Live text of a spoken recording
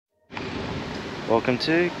Welcome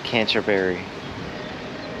to Kanchanaburi.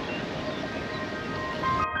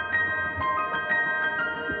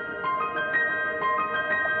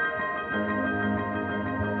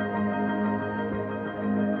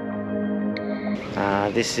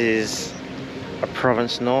 This is a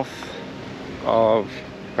province north of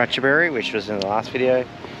Ratchaburi, which was in the last video.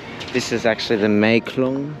 This is actually the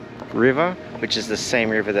Mekong River, which is the same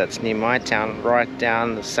river that's near my town, right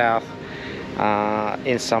down the south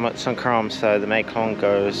in Summit, Songkram. So the Mekong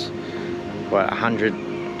goes, what,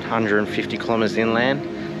 150 kilometers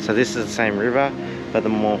inland. So this is the same river, but the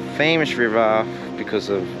more famous river, because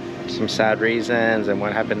of some sad reasons and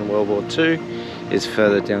what happened in World War II, is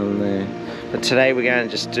further down there. But today we're going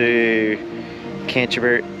to just do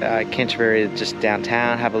Kanchanaburi, just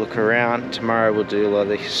downtown, have a look around. Tomorrow we'll do a lot of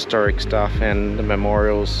the historic stuff and the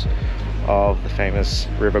memorials of the famous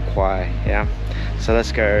River Kwai. Yeah, so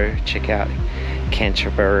let's go check out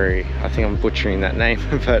Kanchanaburi. I think I'm butchering that name,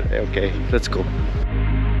 but okay, let's go.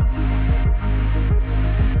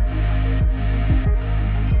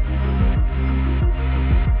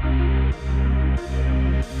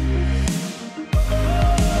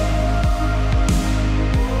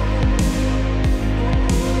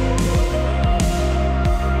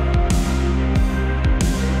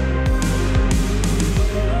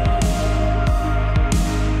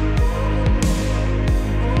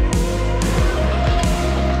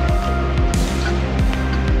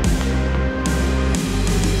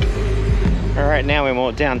 Right now we're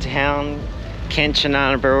more downtown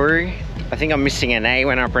Kanchanaburi. I think I'm missing an A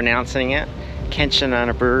when I'm pronouncing it.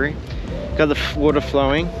 Kanchanaburi. Got the water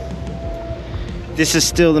flowing. This is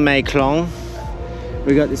still the Mekong.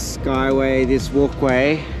 We got this skyway, this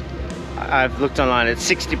walkway. I've looked online, it's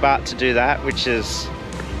 60 baht to do that, which is,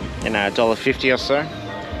 you know, $1.50 or so.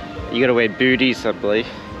 You gotta wear booties, I believe.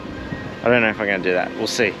 I don't know if I'm gonna do that, we'll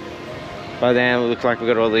see. By then it looks like we've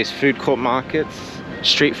got all these food court markets,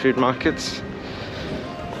 street food markets.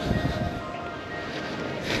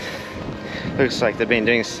 Looks like they've been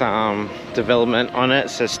doing some development on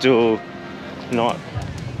it, so still not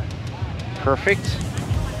perfect.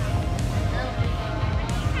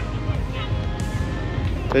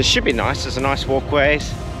 But it should be nice. There's a nice walkway,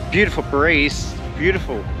 beautiful breeze,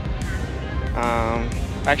 beautiful. I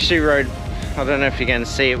actually rode, I don't know if you can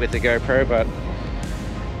see it with the GoPro, but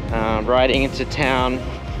riding into town,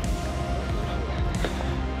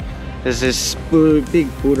 there's this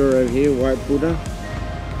big Buddha over here, white Buddha.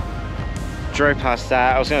 Drove past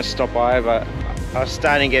that. I was going to stop by, but I was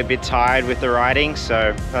starting to get a bit tired with the riding,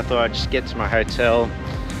 so I thought I'd just get to my hotel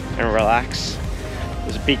and relax. It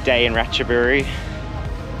was a big day in Ratchaburi.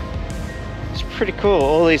 It's pretty cool,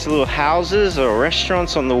 all these little houses or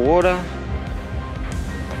restaurants on the water.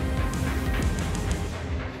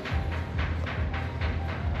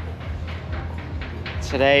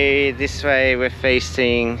 Today, this way we're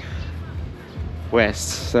facing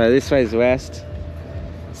west, so this way is west.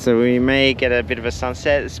 So we may get a bit of a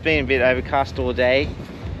sunset. It's been a bit overcast all day.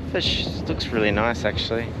 This looks really nice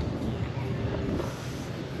actually.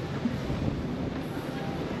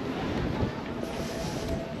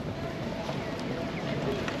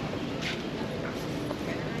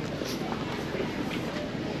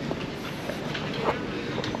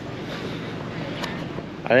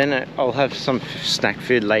 I don't know, I'll have some snack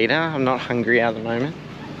food later. I'm not hungry at the moment.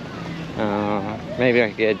 Maybe I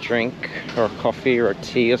could get a drink or a coffee or a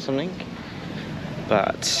tea or something.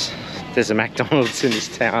 But there's a McDonald's in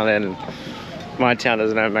this town, and my town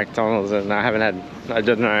doesn't have McDonald's, and I haven't had, I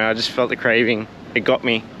don't know, I just felt the craving. It got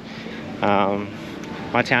me.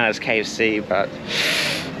 My town has KFC, but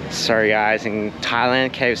sorry guys, in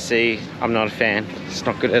Thailand, KFC, I'm not a fan. It's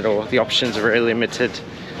not good at all. The options are very limited.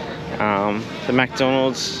 The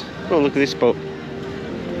McDonald's, oh look at this boat.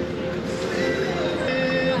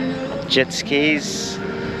 Jet skis.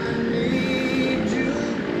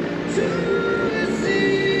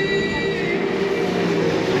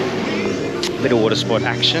 Bit of water sport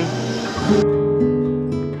action.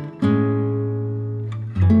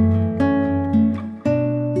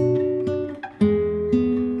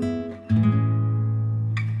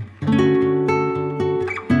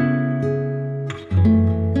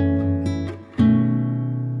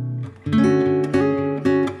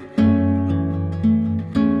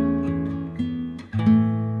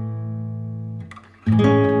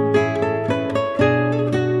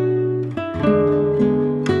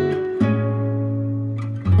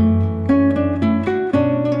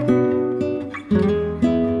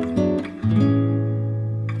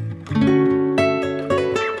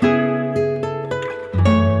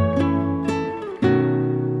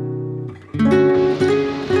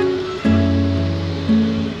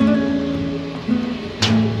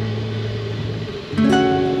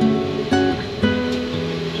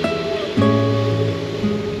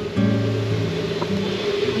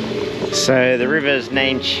 So the river's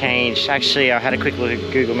name changed. Actually, I had a quick look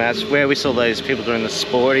at Google Maps where we saw those people doing the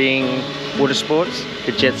sporting water sports,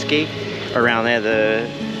 the jet ski. Around there,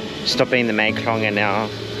 stopped being the Mekong and now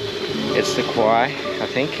it's the Kwai, I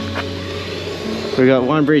think. We got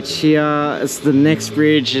one bridge here. It's the next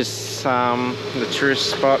bridge is the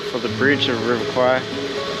tourist spot for the bridge of River Kwai.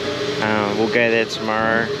 We'll go there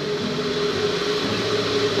tomorrow.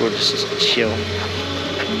 We'll just chill.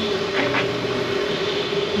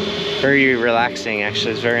 Very relaxing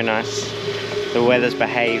actually, it's very nice. The weather's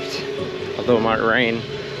behaved, although it might rain.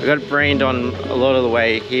 I got rained on a lot of the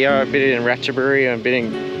way here, a bit in Ratchaburi, a bit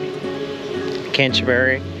in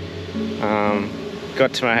Kanchanaburi.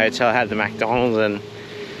 Got to my hotel, had the McDonald's and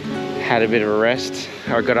had a bit of a rest.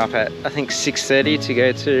 I got up at I think 6:30 to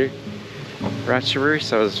go to Ratchaburi,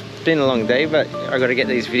 so it's been a long day, but I got to get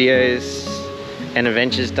these videos and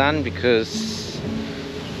adventures done because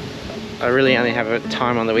I really only have a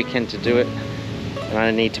time on the weekend to do it, and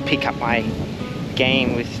I need to pick up my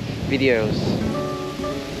game with videos.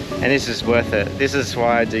 And this is worth it. This is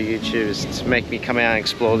why I do YouTube, is to make me come out and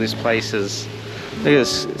explore these places. Look at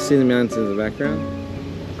this, see the mountains in the background?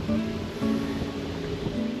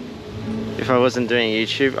 If I wasn't doing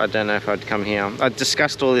YouTube, I don't know if I'd come here. I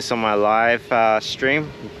discussed all this on my live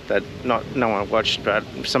stream that no one watched, but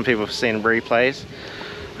some people have seen replays.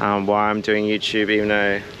 Why I'm doing YouTube, even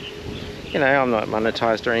though, you know, I'm not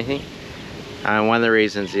monetized or anything. And one of the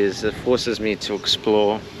reasons is it forces me to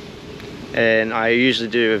explore. And I usually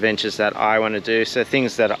do adventures that I want to do, so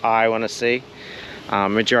things that I want to see,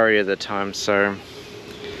 majority of the time. So,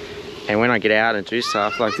 and when I get out and do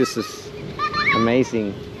stuff like this, is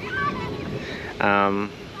amazing.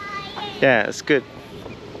 Yeah, it's good.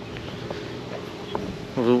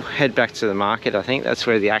 We'll head back to the market. I think that's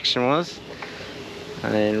where the action was,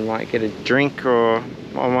 and then might get a drink, or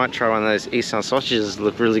I might try one of those Eastern sausages.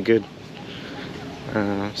 Look really good.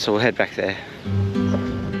 So we'll head back there.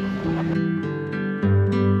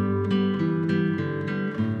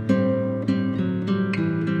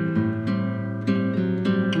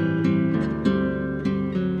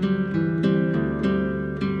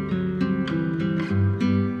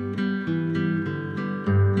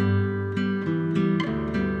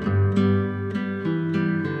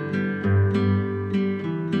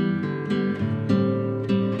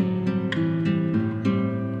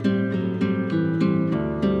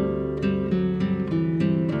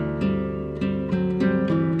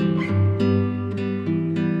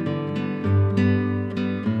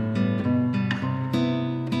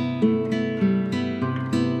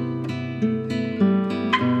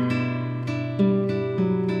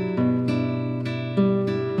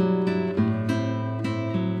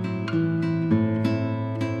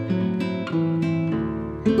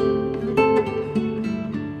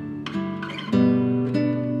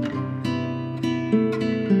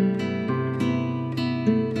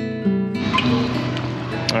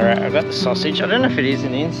 Alright, I've got the sausage. I don't know if it is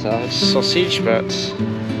an inside sausage, but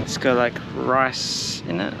it's got like rice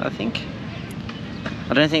in it, I think.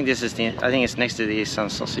 I don't think this is the, I think it's next to the Eastern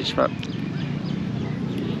sausage, but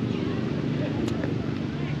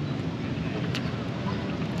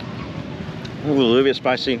ooh, a little bit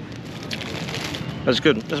spicy. That's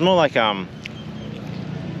good. It's more like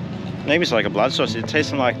maybe it's like a blood sausage. It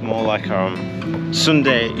tastes like more like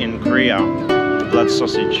sundae in Korea, blood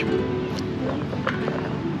sausage.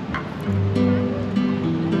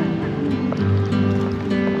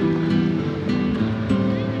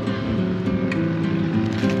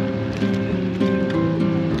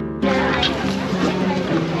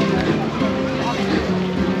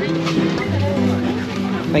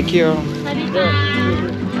 Thank you.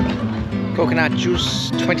 Coconut juice,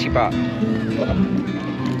 20 baht.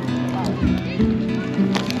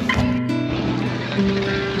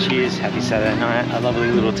 Cheers, happy Saturday night. A lovely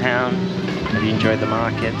little town. Have you enjoyed the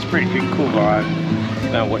market? It's pretty cool vibe.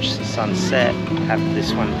 I'm gonna watch the sunset, have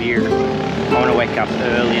this one beer. I want to wake up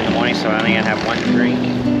early in the morning, so I'm only gonna have one drink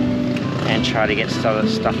and try to get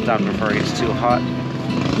stuff done before it gets too hot.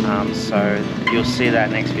 So you'll see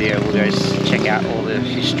that next video. We'll go check out all the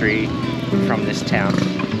history from this town.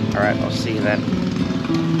 Alright, I'll see you then.